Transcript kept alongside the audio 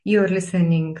You're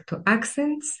listening to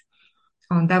Accents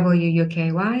on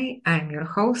WUKY. I'm your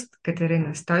host,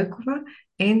 Katerina Stoykova,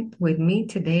 and with me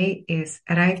today is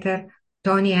writer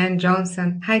Toni Ann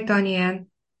Johnson. Hi, Toni Ann.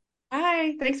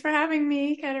 Hi, thanks for having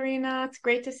me, Katerina. It's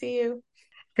great to see you.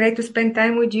 Great to spend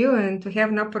time with you and to have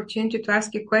an opportunity to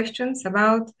ask you questions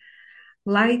about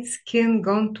Light Skin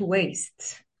Gone to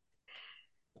Waste.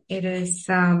 It is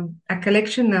a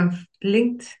collection of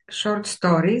linked short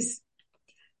stories.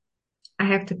 I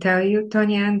have to tell you,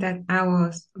 Tonyan, that I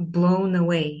was blown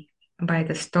away by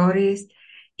the stories,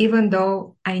 even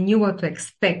though I knew what to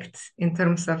expect in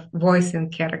terms of voice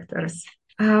and characters.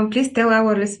 Please tell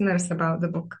our listeners about the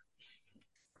book.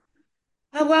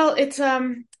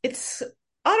 It's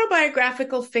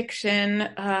autobiographical fiction.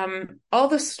 All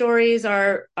the stories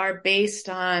are based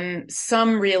on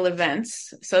some real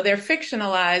events, so they're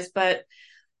fictionalized, but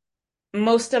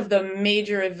most of the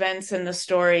major events in the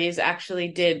stories actually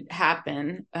did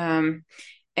happen. And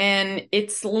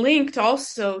it's linked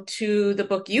also to the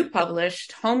book you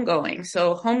published, Homegoing.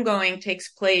 So Homegoing takes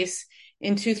place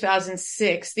in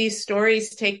 2006. These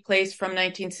stories take place from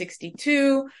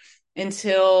 1962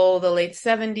 until the late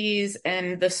 70s.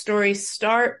 And the stories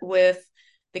start with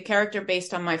the character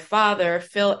based on my father,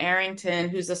 Phil Arrington,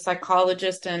 who's a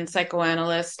psychologist and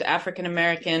psychoanalyst, African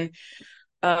American,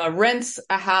 rents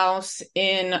a house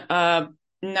in a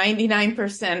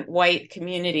 99% white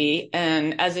community.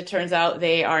 And as it turns out,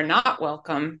 they are not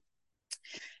welcome.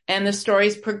 And the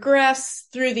stories progress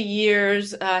through the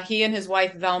years. He and his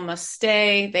wife, Velma,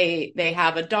 stay. They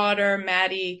have a daughter,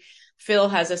 Maddie. Phil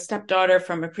has a stepdaughter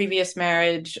from a previous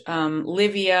marriage,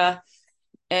 Livia.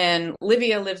 And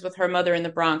Livia lives with her mother in the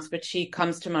Bronx, but she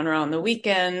comes to Monroe on the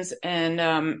weekends. And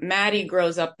Maddie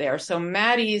grows up there. So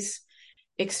Maddie's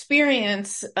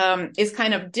experience is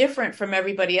kind of different from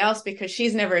everybody else because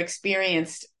she's never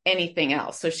experienced anything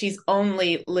else. So she's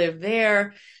only lived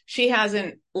there. She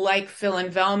hasn't, like Phil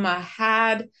and Velma,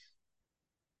 had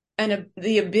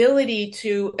the ability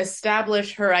to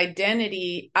establish her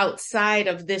identity outside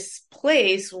of this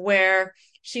place where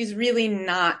she's really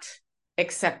not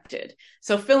accepted.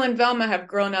 So Phil and Velma have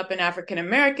grown up in African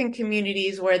American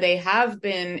communities where they have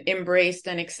been embraced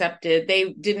and accepted.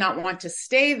 They did not want to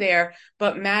stay there,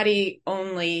 but Maddie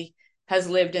only has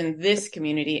lived in this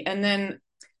community. And then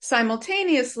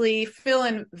simultaneously, Phil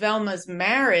and Velma's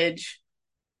marriage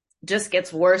just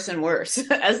gets worse and worse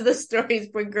as the stories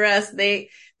progress.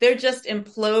 They're just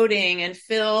imploding, and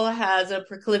Phil has a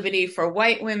proclivity for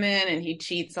white women, and he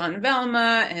cheats on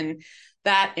Velma, and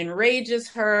that enrages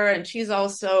her. And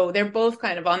they're both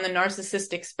kind of on the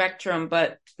narcissistic spectrum,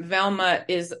 but Velma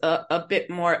is a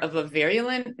bit more of a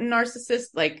virulent narcissist,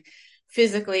 like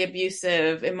physically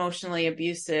abusive, emotionally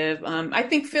abusive. I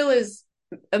think Phil is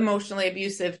emotionally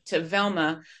abusive to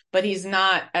Velma, but he's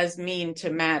not as mean to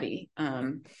Maddie.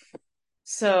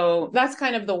 So that's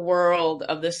kind of the world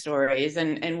of the stories.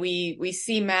 And we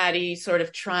see Maddie sort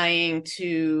of trying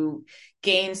to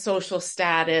gain social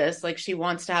status. Like she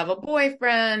wants to have a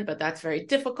boyfriend, but that's very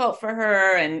difficult for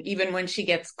her. And even when she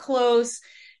gets close,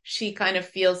 she kind of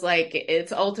feels like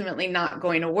it's ultimately not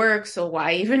going to work. So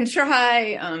why even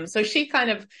try? So she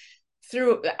kind of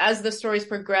as the stories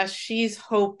progress, she's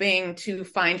hoping to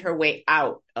find her way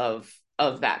out of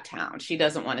that town. She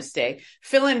doesn't want to stay.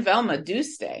 Phil and Velma do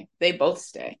stay. They both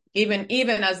stay.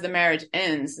 Even as the marriage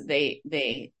ends,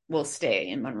 they will stay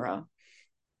in Monroe.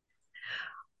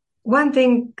 One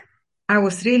thing I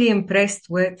was really impressed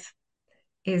with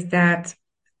is that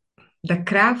the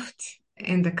craft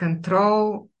and the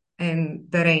control and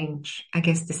the range, I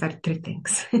guess these are three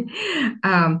things.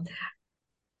 um,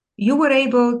 you were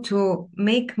able to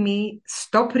make me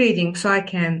stop reading so I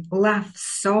can laugh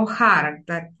so hard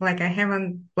that like I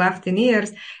haven't laughed in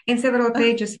years. And several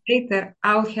pages later,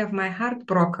 I'll have my heart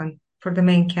broken for the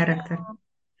main character.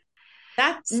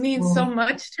 That means so So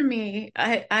much to me.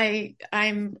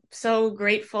 I'm so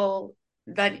grateful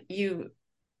that you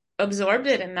absorbed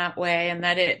it in that way and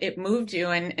that it moved you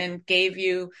and gave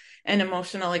you an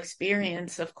emotional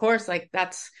experience. Of course, like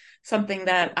that's something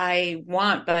that I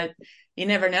want, but you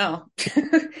never know.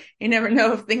 You never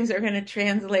know if things are going to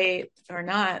translate or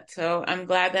not. So I'm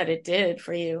glad that it did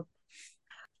for you.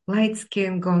 Light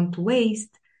Skin Gone to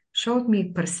Waste showed me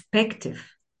perspective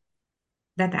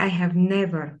that I have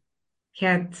never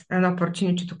had an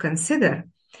opportunity to consider,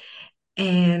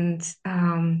 and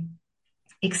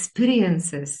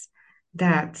experiences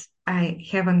that I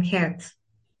haven't had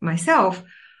myself,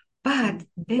 but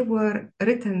they were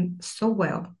written so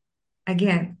well,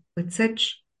 again, with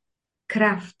such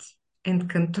craft and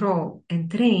control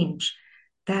and range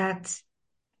that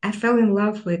I fell in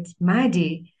love with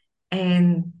Maddie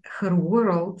and her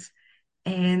world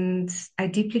and I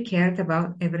deeply cared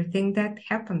about everything that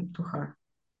happened to her.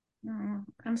 Oh,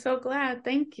 I'm so glad.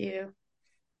 Thank you.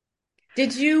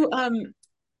 Did you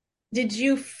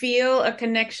feel a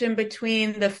connection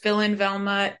between the Phil and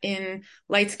Velma in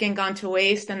Light Skin Gone to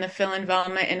Waste and the Phil and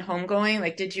Velma in Homegoing?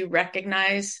 Like, did you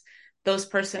recognize those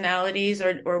personalities,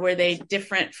 or were they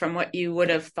different from what you would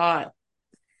have thought?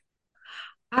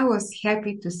 I was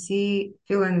happy to see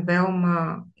Phil and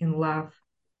Velma in love.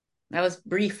 That was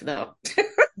brief, though.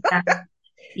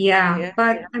 Yeah, yeah. Yeah,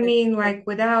 But I mean, like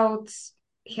without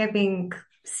having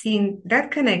seen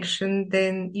that connection,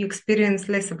 then you experience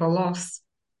less of a loss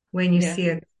when you yeah, see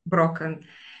it broken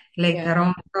yeah. later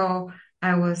on. So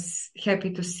I was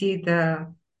happy to see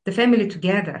the family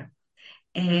together.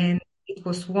 Mm, And it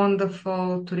was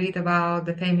wonderful to read about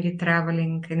the family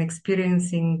traveling and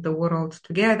experiencing the world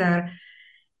together,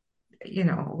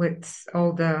 with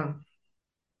all the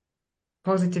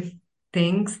positive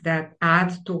things that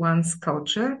add to one's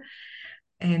culture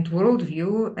and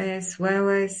worldview, as well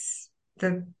as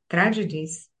the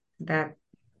tragedies that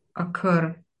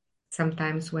occur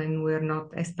sometimes when we're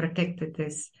not as protected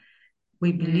as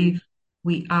we mm, believe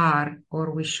we are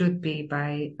or we should be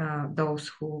by those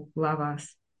who love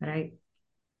us, right?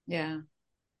 yeah.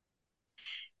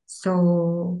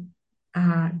 So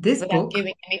this Without book,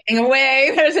 giving anything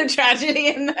away, there's a tragedy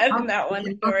in that uh, in that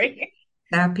one story.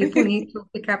 people need to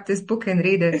pick up this book and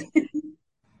read it.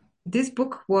 This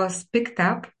book was picked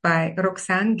up by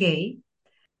Roxane Gay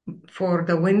for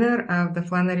the winner of the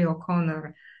Flannery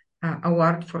O'Connor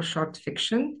Award for Short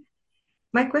Fiction.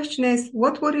 My question is,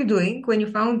 what were you doing when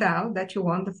you found out that you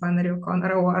won the Flannery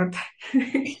O'Connor Award?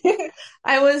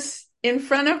 I was in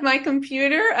front of my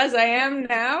computer as I am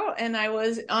now, and I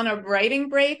was on a writing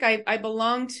break. I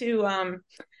belong to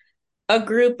a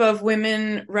group of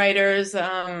women writers,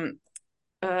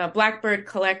 Blackbird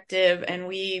Collective, and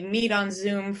we meet on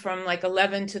Zoom from like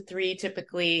 11 to 3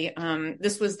 typically.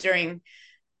 This was during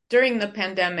the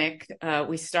pandemic.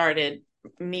 We started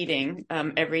meeting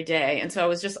every day. And so I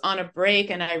was just on a break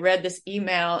and I read this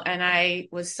email and I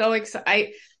was so excited.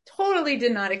 I totally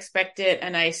did not expect it.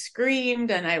 And I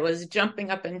screamed and I was jumping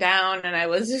up and down and I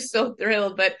was just so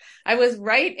thrilled. But I was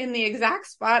right in the exact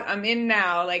spot I'm in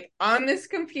now, like on this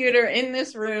computer in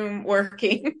this room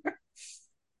working.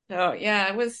 So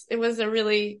yeah, it was a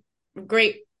really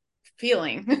great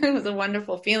feeling. It was a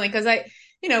wonderful feeling because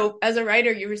as a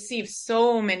writer, you receive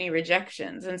so many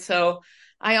rejections. And so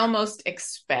I almost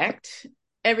expect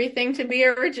everything to be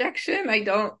a rejection. I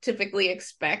don't typically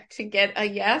expect to get a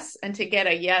yes, and to get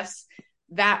a yes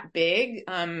that big,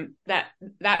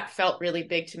 that felt really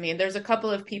big to me. And there's a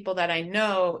couple of people that I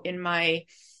know in my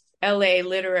LA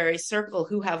literary circle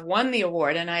who have won the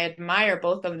award, and I admire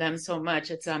both of them so much.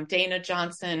 It's Dana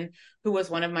Johnson, who was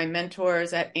one of my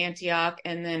mentors at Antioch,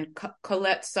 and then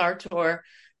Colette Sartor,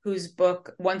 whose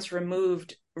book Once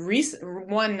Removed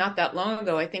won not that long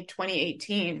ago, I think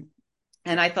 2018.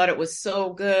 And I thought it was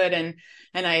so good, and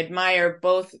I admire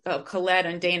both Colette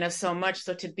and Dana so much.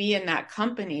 So to be in that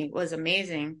company was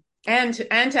amazing, and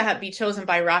to be chosen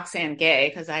by Roxane Gay,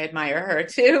 because I admire her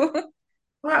too.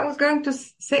 Well, I was going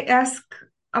to ask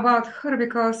about her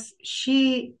because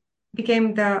she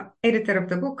became the editor of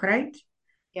the book, right?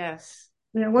 Yes.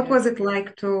 Yeah, what Yeah. was it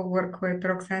like to work with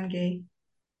Roxane Gay?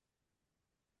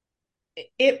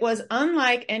 It was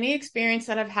unlike any experience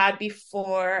that I've had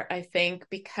before, I think,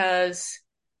 because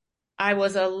I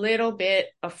was a little bit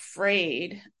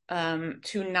afraid to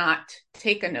not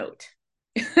take a note.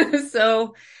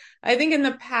 So I think in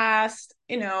the past,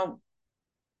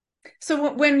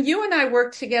 so when you and I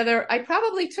worked together, I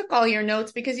probably took all your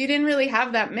notes because you didn't really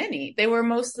have that many. They were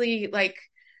mostly like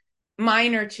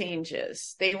minor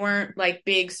changes. They weren't like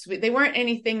they weren't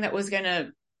anything that was going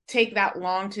to take that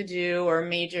long to do or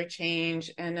major change.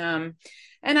 And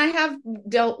I have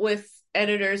dealt with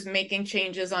editors making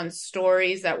changes on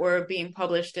stories that were being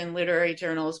published in literary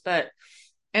journals,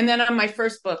 and then on my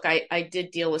first book, I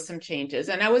did deal with some changes,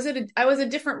 and I was a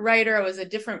different writer. I was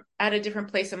at a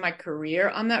different place in my career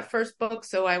on that first book,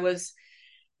 so I was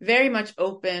very much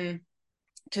open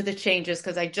to the changes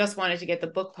because I just wanted to get the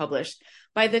book published.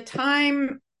 By the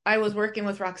time I was working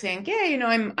with Roxane Gay,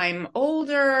 I'm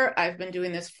older. I've been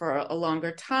doing this for a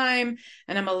longer time,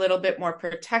 and I'm a little bit more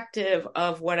protective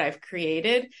of what I've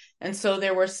created. And so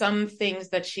there were some things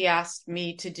that she asked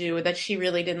me to do that she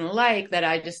really didn't like, that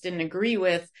I just didn't agree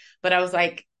with. But I was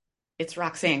like, it's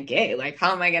Roxane Gay. Like,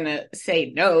 how am I going to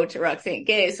say no to Roxane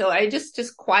Gay? So I just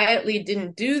quietly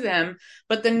didn't do them.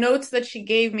 But the notes that she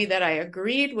gave me that I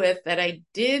agreed with, that I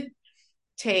did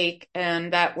take,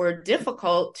 and that were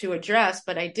difficult to address,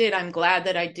 but I did. I'm glad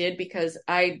that I did, because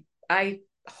I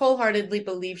wholeheartedly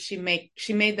believe she made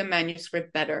the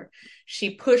manuscript better.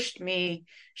 She pushed me.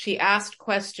 She asked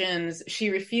questions. She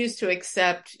refused to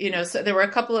accept, so there were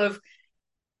a couple of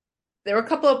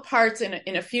parts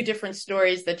in a few different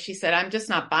stories that she said, I'm just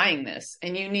not buying this.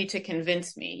 And you need to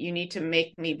convince me. You need to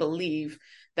make me believe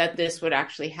that this would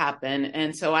actually happen.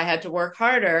 And so I had to work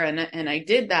harder, and I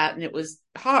did that, and it was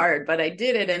hard, but I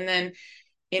did it. And then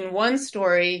in one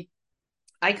story,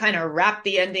 I kind of wrapped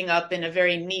the ending up in a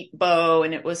very neat bow,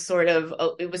 and it was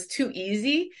it was too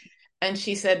easy. And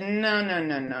she said,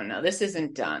 no, this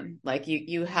isn't done. Like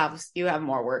you have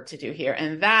more work to do here.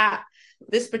 And that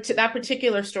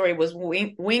particular story was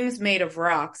Wings Made of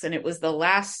Rocks. And it was the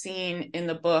last scene in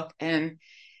the book. And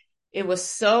it was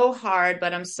so hard,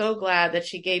 but I'm so glad that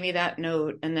she gave me that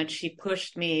note and that she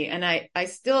pushed me. And I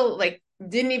still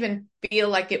didn't even feel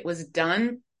like it was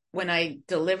done when I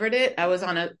delivered it. I was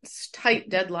on a tight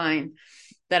deadline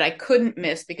that I couldn't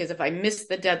miss, because if I missed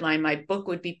the deadline, my book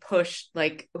would be pushed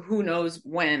who knows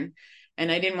when. And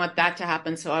I didn't want that to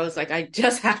happen. So I was like, I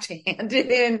just have to hand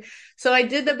it in. So I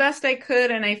did the best I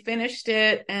could, and I finished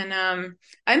it. And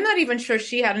I'm not even sure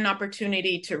she had an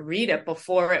opportunity to read it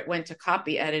before it went to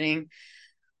copy editing.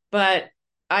 But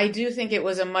I do think it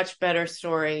was a much better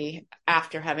story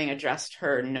after having addressed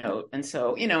her note. And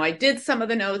so, I did some of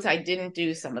the notes. I didn't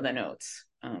do some of the notes.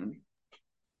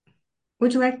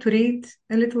 Would you like to read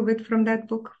a little bit from that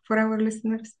book for our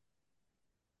listeners?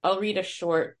 I'll read a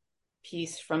short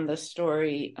piece from the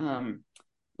story,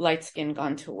 Light Skin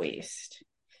Gone to Waste.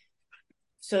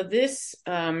 So this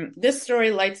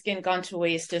story, Light Skin Gone to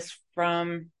Waste, is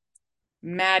from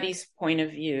Maddie's point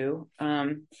of view.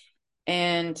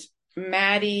 And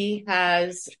Maddie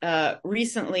has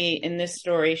recently, in this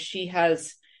story, she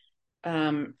has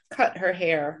cut her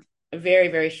hair very,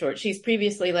 very short. She's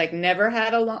previously never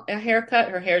had a haircut.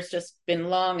 Her hair's just been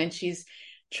long, and she's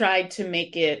tried to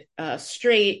make it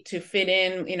straight to fit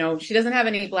in. She doesn't have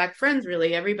any black friends,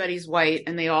 really. Everybody's white,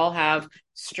 and they all have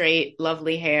straight,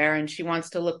 lovely hair, and she wants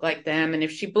to look like them. And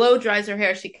if she blow dries her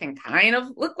hair, she can kind of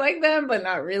look like them, but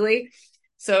not really.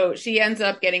 So she ends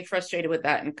up getting frustrated with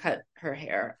that and cut her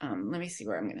hair. Let me see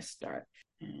where I'm going to start.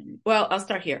 Well, I'll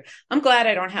start here. I'm glad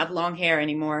I don't have long hair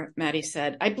anymore, Maddie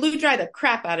said. I blew dry the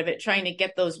crap out of it trying to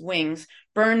get those wings,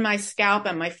 burned my scalp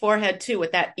and my forehead too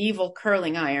with that evil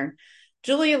curling iron.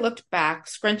 Julia looked back,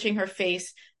 scrunching her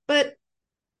face. But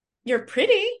you're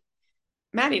pretty.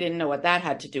 Maddie didn't know what that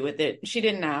had to do with it. She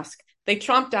didn't ask. They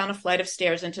tromped down a flight of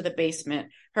stairs into the basement.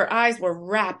 Her eyes were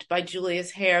rapt by Julia's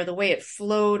hair, the way it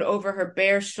flowed over her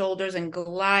bare shoulders and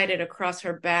glided across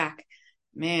her back.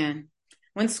 Man.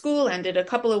 When school ended a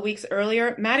couple of weeks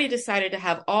earlier, Maddie decided to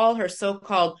have all her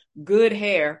so-called good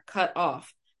hair cut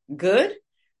off. Good?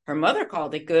 Her mother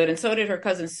called it good, and so did her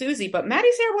cousin Susie, but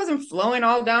Maddie's hair wasn't flowing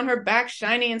all down her back,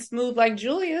 shiny and smooth like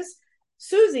Julia's.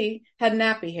 Susie had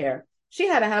nappy hair. She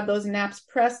had to have those naps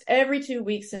pressed every 2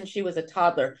 weeks since she was a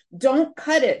toddler. Don't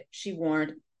cut it, she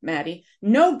warned Maddie.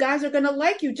 No guys are going to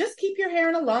like you. Just keep your hair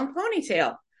in a long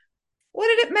ponytail. What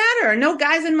did it matter? No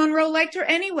guys in Monroe liked her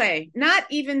anyway. Not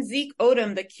even Zeke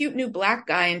Odom, the cute new black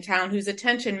guy in town whose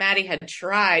attention Maddie had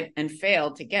tried and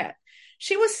failed to get.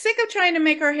 She was sick of trying to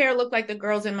make her hair look like the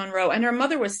girls in Monroe, and her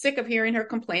mother was sick of hearing her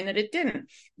complain that it didn't.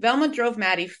 Velma drove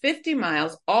Maddie 50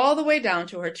 miles all the way down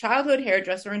to her childhood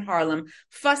hairdresser in Harlem,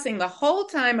 fussing the whole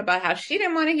time about how she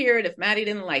didn't want to hear it if Maddie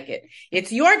didn't like it.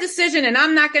 It's your decision, and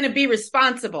I'm not going to be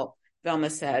responsible,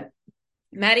 Velma said.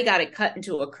 Maddie got it cut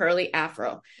into a curly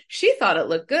afro. She thought it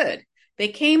looked good. They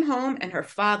came home, and her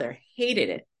father hated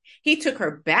it. He took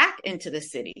her back into the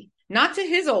city. Not to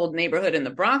his old neighborhood in the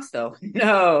Bronx, though.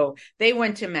 No, they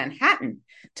went to Manhattan,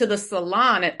 to the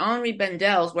salon at Henri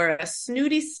Bendel's, where a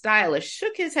snooty stylist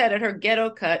shook his head at her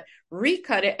ghetto cut,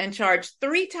 recut it, and charged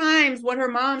 3 times what her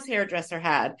mom's hairdresser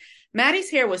had. Maddie's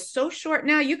hair was so short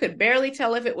now you could barely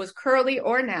tell if it was curly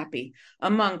or nappy.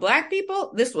 Among black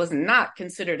people, this was not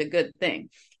considered a good thing.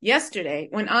 Yesterday,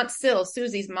 when Aunt Syl,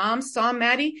 Susie's mom, saw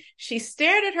Maddie, she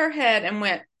stared at her head and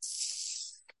went,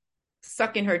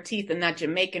 sucking her teeth in that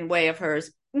Jamaican way of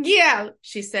hers. Yeah,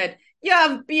 she said, you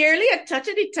have barely a touch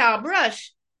of the towel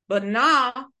brush. But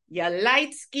now, your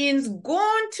light skin's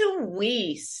going to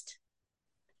waste.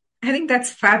 I think that's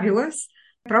fabulous.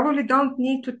 Probably don't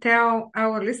need to tell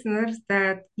our listeners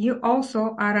that you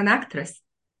also are an actress.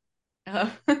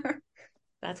 Oh,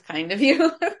 that's kind of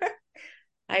you.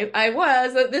 I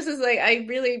was. This is I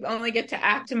really only get to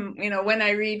act, when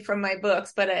I read from my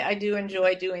books, but I do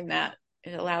enjoy doing that.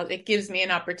 It gives me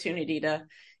an opportunity to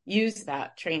use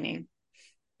that training.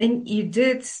 And you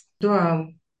did do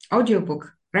an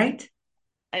audiobook, right?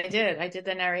 I did. I did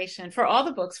the narration for all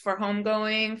the books, for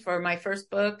Homegoing, for my first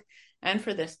book, and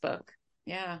for this book.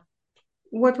 Yeah.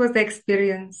 What was the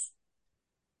experience?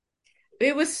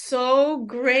 It was so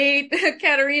great,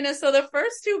 Katerina. So the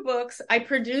first two books, I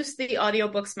produced the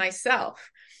audiobooks myself.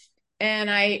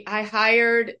 And I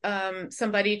hired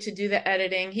somebody to do the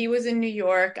editing. He was in New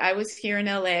York. I was here in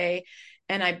LA.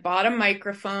 And I bought a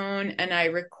microphone and I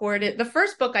recorded. The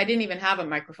first book, I didn't even have a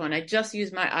microphone. I just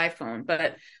used my iPhone.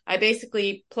 But I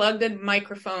basically plugged a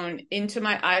microphone into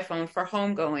my iPhone for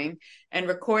homegoing and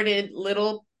recorded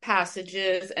little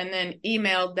passages and then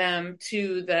emailed them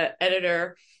to the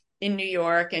editor in New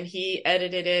York. And he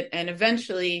edited it. And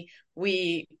eventually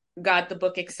we got the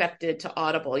book accepted to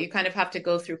Audible. You kind of have to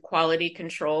go through quality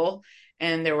control,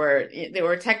 and there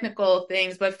were technical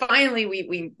things, but finally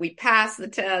we passed the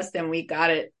test and we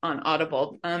got it on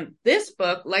Audible. This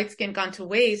book, Light Skin Gone to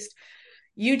Waste,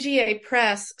 UGA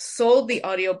Press sold the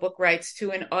audiobook rights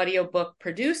to an audiobook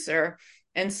producer,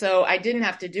 and so I didn't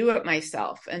have to do it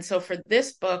myself. And so for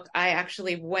this book, I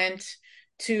actually went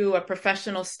to a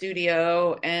professional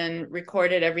studio and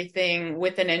recorded everything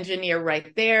with an engineer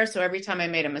right there. So every time I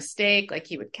made a mistake, like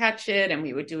he would catch it and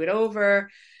we would do it over.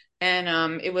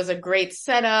 And it was a great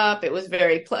setup. It was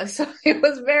very pleasant. So it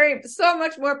was so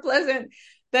much more pleasant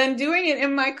than doing it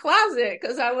in my closet,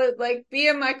 because I would like be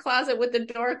in my closet with the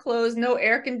door closed, no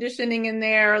air conditioning in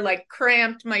there, like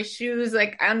cramped, my shoes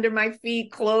like under my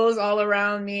feet, clothes all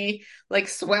around me, like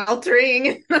sweltering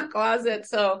in the closet.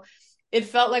 So it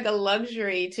felt like a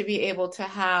luxury to be able to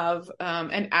have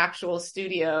an actual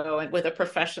studio and with a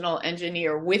professional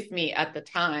engineer with me at the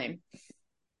time.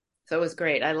 So it was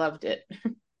great. I loved it.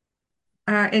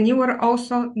 And you were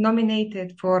also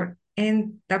nominated for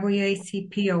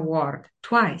NAACP award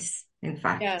twice, in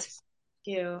fact. Yes.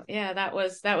 Thank you. Yeah, that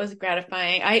was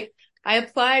gratifying. I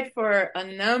applied for a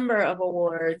number of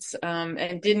awards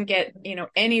and didn't get,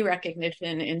 any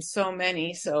recognition in so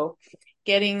many. So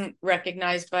getting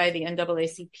recognized by the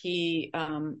NAACP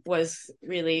was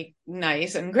really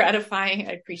nice and gratifying.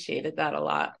 I appreciated that a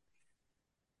lot.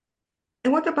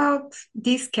 And what about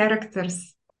these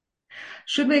characters?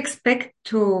 Should we expect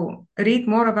to read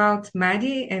more about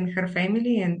Maddie and her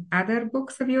family in other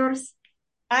books of yours?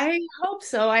 I hope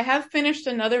so. I have finished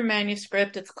another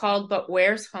manuscript. It's called But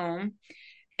Where's Home?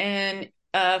 And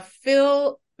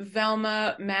Phil,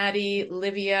 Velma, Maddie,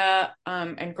 Livia,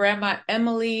 and Grandma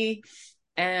Emily,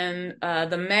 and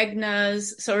the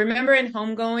Megnas. So remember in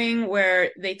Homegoing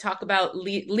where they talk about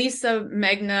Lisa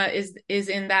Megna is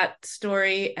in that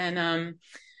story, and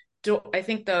I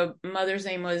think the mother's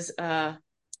name was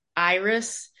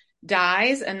Iris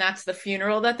dies, and that's the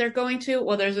funeral that they're going to.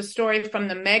 Well, there's a story from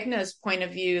the Megna's point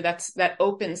of view that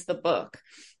opens the book,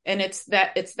 and it's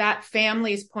that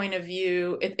family's point of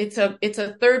view. It's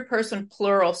a third person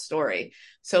plural story,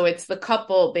 so it's the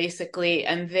couple basically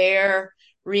and their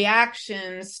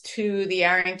reactions to the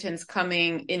Arringtons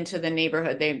coming into the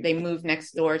neighborhood. They move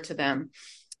next door to them.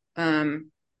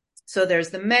 So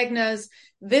there's the Megnas.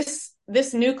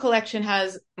 This new collection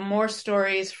has more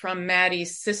stories from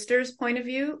Maddie's sister's point of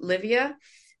view, Livia.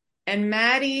 And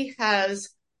Maddie has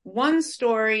one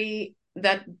story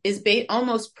that is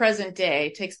almost present day,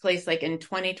 it takes place like in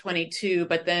 2022,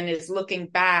 but then is looking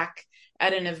back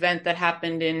at an event that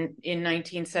happened in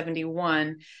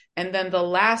 1971. And then the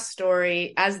last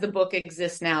story, as the book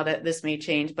exists now, that this may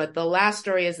change, but the last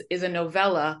story is a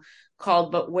novella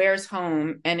called But Where's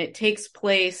Home? And it takes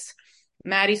place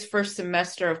Maddie's first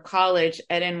semester of college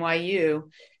at NYU.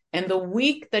 And the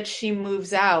week that she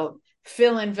moves out,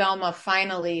 Phil and Velma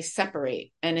finally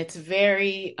separate. And it's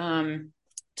very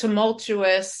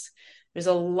tumultuous. There's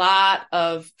a lot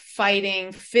of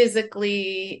fighting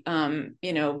physically,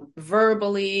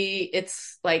 verbally.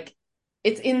 It's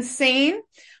insane,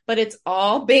 but it's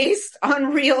all based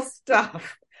on real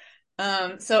stuff.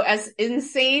 So as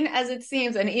insane as it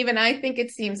seems, and even I think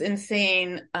it seems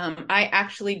insane, I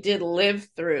actually did live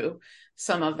through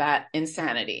some of that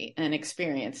insanity and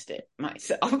experienced it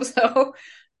myself. So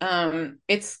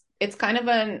it's kind of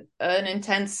an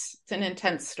intense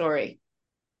story,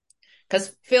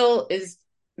 because Phil is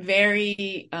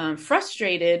very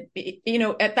frustrated.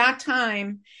 At that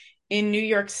time in New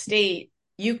York State,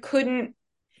 you couldn't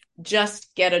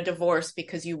just get a divorce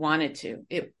because you wanted to.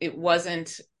 It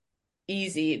wasn't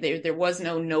easy. There was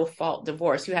no fault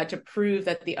divorce. You had to prove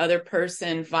that the other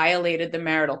person violated the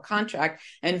marital contract,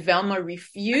 and Velma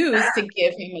refused to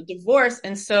give him a divorce.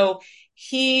 And so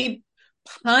he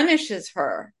punishes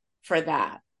her for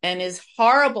that and is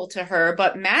horrible to her,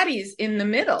 but Maddie's in the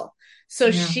middle. So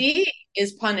Yeah. she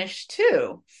is punished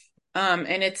too.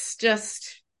 And it's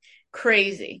just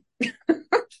crazy.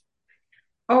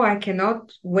 Oh, I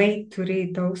cannot wait to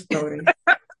read those stories.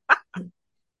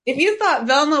 if you thought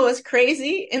Velma was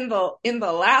crazy in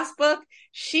the last book,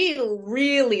 she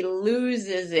really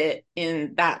loses it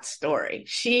in that story.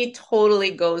 She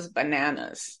totally goes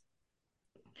bananas.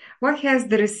 What has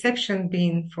the reception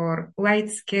been for Light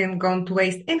Skin Gone to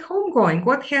Waste and Homegoing?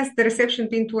 What has the reception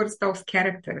been towards those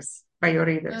characters by your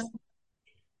readers?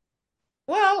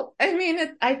 Well, I mean,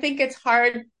 I think it's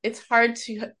hard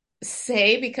to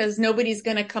say because nobody's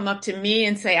going to come up to me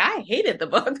and say, I hated the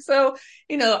book. So,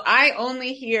 I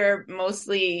only hear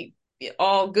mostly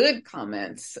all good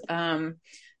comments.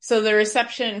 So the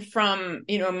reception from,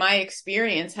 my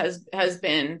experience has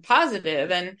been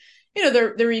positive, and,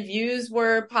 the reviews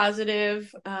were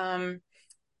positive. And,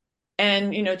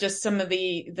 just some of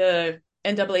the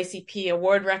NAACP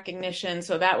award recognition.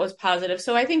 So that was positive.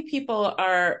 So I think people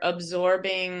are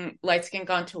absorbing Light Skin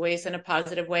Gone to Waste in a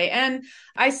positive way. And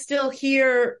I still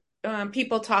hear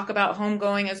people talk about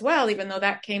Homegoing as well, even though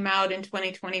that came out in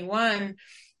 2021.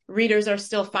 Readers are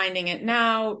still finding it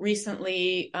now.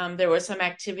 Recently, there was some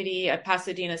activity at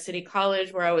Pasadena City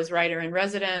College where I was writer in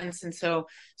residence. And so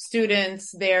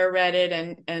students there read it,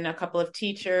 and a couple of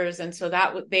teachers. And so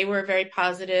they were very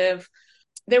positive.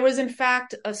 There was, in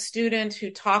fact, a student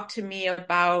who talked to me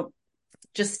about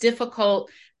just difficult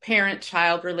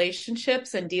parent-child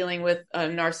relationships and dealing with a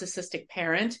narcissistic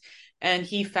parent. And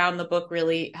he found the book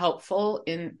really helpful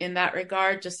in that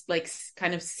regard, just like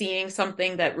kind of seeing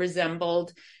something that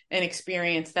resembled an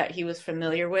experience that he was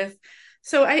familiar with.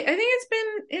 So I think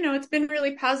it's been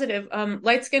really positive.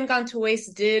 Light Skin Gone to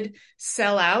Waste did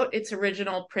sell out its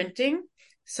original printing.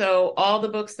 So all the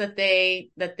books that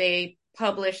they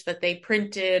published, that they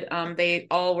printed, they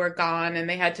all were gone, and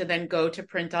they had to then go to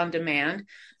print on demand.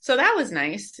 So that was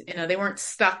nice. They weren't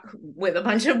stuck with a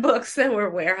bunch of books that were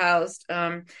warehoused.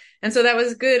 And so that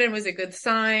was good and was a good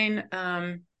sign.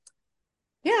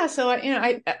 Yeah, so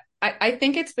I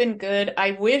think it's been good.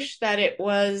 I wish that it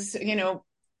was,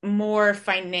 more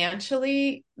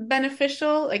financially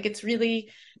beneficial. Like, it's really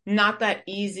not that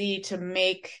easy to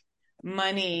make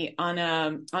money on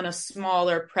a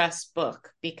smaller press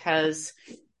book because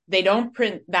they don't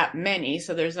print that many.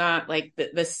 So there's not like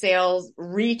the sales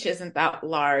reach isn't that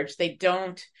large. They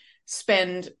don't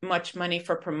spend much money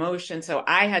for promotion. So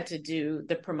I had to do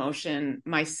the promotion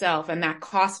myself, and that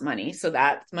costs money. So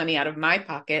that's money out of my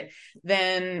pocket.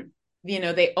 Then,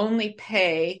 they only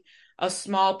pay a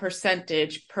small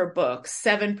percentage per book,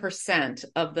 7%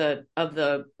 of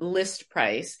the list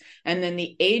price. And then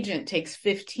the agent takes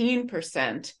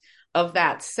 15% of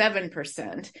that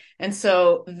 7%. And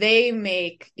so they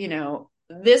make,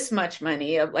 this much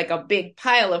money, of like a big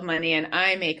pile of money, and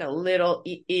I make a little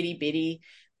itty bitty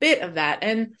bit of that.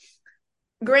 And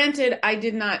granted, I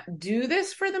did not do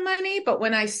this for the money, but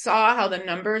when I saw how the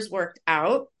numbers worked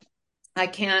out, I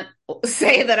can't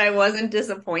say that I wasn't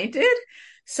disappointed.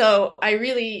 So I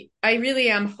really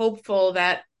am hopeful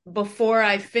that before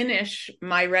I finish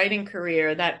my writing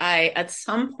career, that I at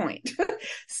some point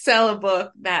sell a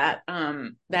book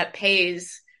that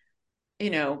pays,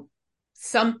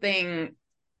 something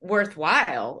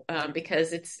worthwhile,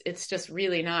 because it's just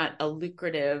really not a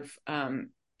lucrative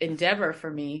endeavor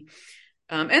for me.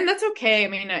 And that's okay. I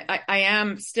mean, I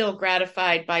am still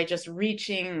gratified by just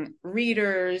reaching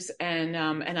readers, and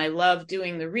I love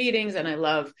doing the readings, and I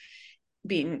love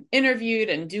being interviewed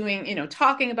and doing,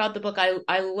 talking about the book.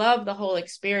 I love the whole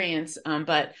experience.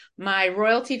 But my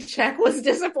royalty check was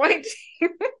disappointing.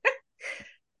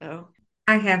 So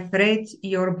I have read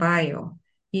your bio.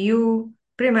 You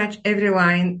pretty much every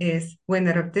line is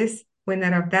winner of this,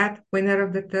 winner of that, winner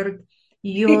of the third.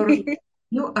 You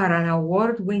are an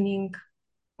award-winning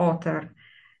author.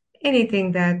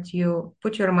 Anything that you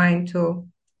put your mind to,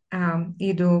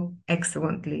 you do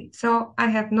excellently. So I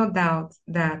have no doubt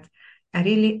that a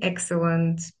really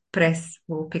excellent press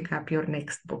will pick up your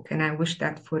next book. And I wish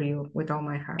that for you with all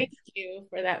my heart. thank you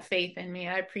for that faith in me.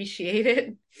 I appreciate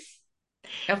it.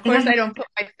 Of And I course, I have, don't put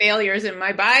my failures in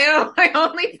my bio. I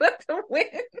only put the wins.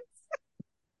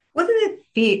 wouldn't it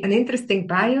be an interesting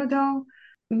bio though?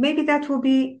 Maybe that will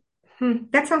be,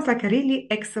 that sounds like a really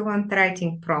excellent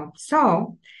writing prompt.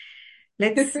 So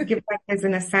let's give that as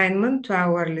an assignment to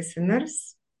our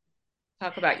listeners.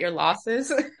 Talk about your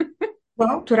losses.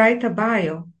 Well, to write a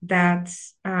bio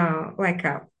that's like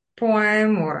a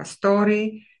poem or a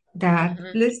story that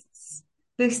Mhm.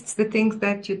 lists the things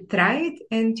that you tried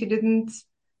and you didn't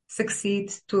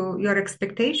succeed to your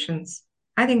expectations.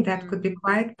 I think that Mm. could be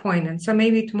quite poignant. So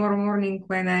maybe tomorrow morning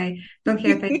when I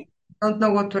don't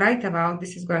know what to write about,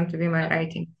 this is going to be my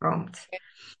writing prompt.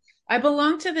 I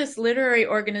belong to this literary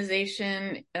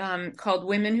organization called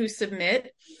Women Who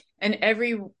Submit, And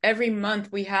every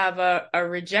month we have a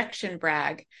rejection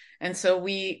brag. And so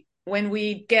when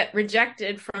we get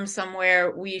rejected from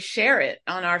somewhere, we share it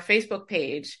on our Facebook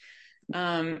page.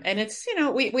 And it's,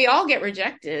 we all get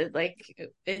rejected. Like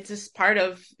it's just part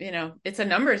of, it's a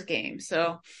numbers game.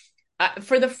 So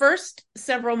for the first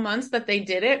several months that they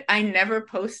did it, I never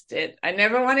posted. I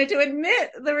never wanted to admit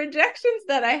the rejections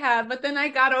that I had, but then I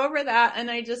got over that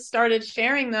and I just started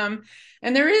sharing them.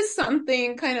 And there is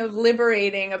something kind of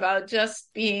liberating about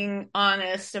just being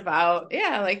honest about,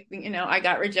 yeah, like, I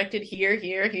got rejected here,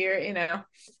 here.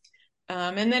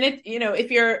 And then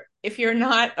if you're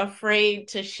not afraid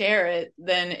to share it,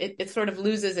 then it sort of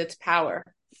loses its power.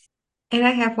 And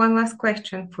I have one last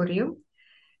question for you.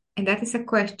 And that is a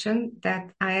question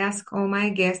that I ask all my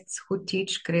guests who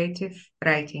teach creative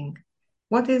writing.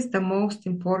 What is the most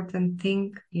important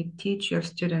thing you teach your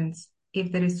students?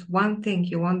 If there is one thing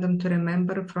you want them to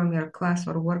remember from your class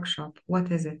or workshop,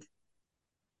 what is it?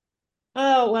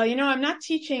 Oh, well, I'm not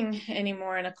teaching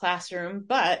anymore in a classroom,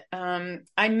 but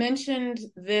I mentioned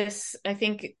this, I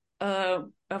think,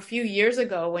 a few years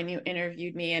ago when you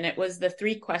interviewed me, and it was the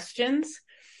three questions.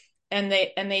 And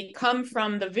they come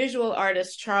from the visual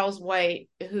artist Charles White,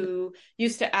 who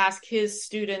used to ask his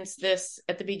students this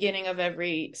at the beginning of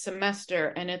every semester.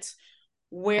 And it's,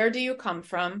 where do you come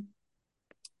from?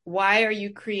 Why are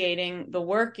you creating the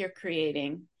work you're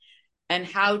creating? And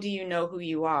how do you know who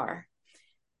you are?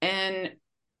 And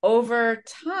over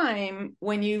time,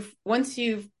 once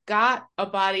you've got a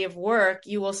body of work,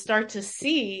 you will start to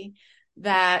see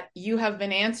that you have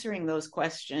been answering those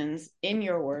questions in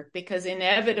your work, because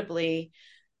inevitably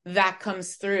that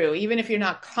comes through. Even if you're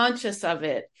not conscious of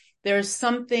it, there's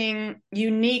something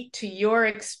unique to your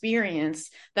experience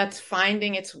that's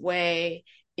finding its way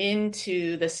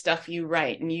into the stuff you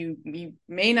write, and you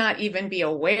may not even be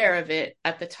aware of it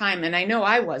at the time. And I know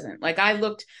I wasn't. Like I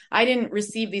didn't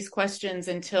receive these questions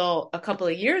until a couple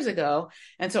of years ago,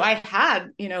 and so I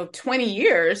had 20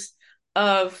 years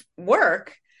of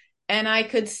work, and I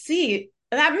could see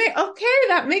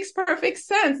that makes perfect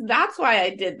sense. That's why I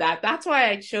did that. That's why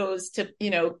I chose to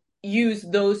use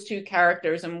those two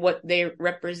characters and what they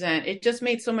represent. It just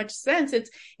made so much sense.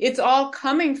 It's all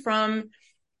coming from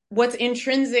what's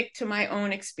intrinsic to my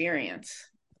own experience.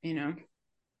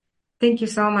 Thank you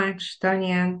so much,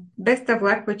 Toni Ann. Best of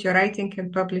luck with your writing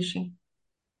and publishing.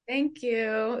 Thank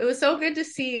you. It was so good to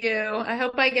see you. I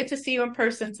hope I get to see you in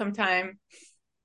person sometime.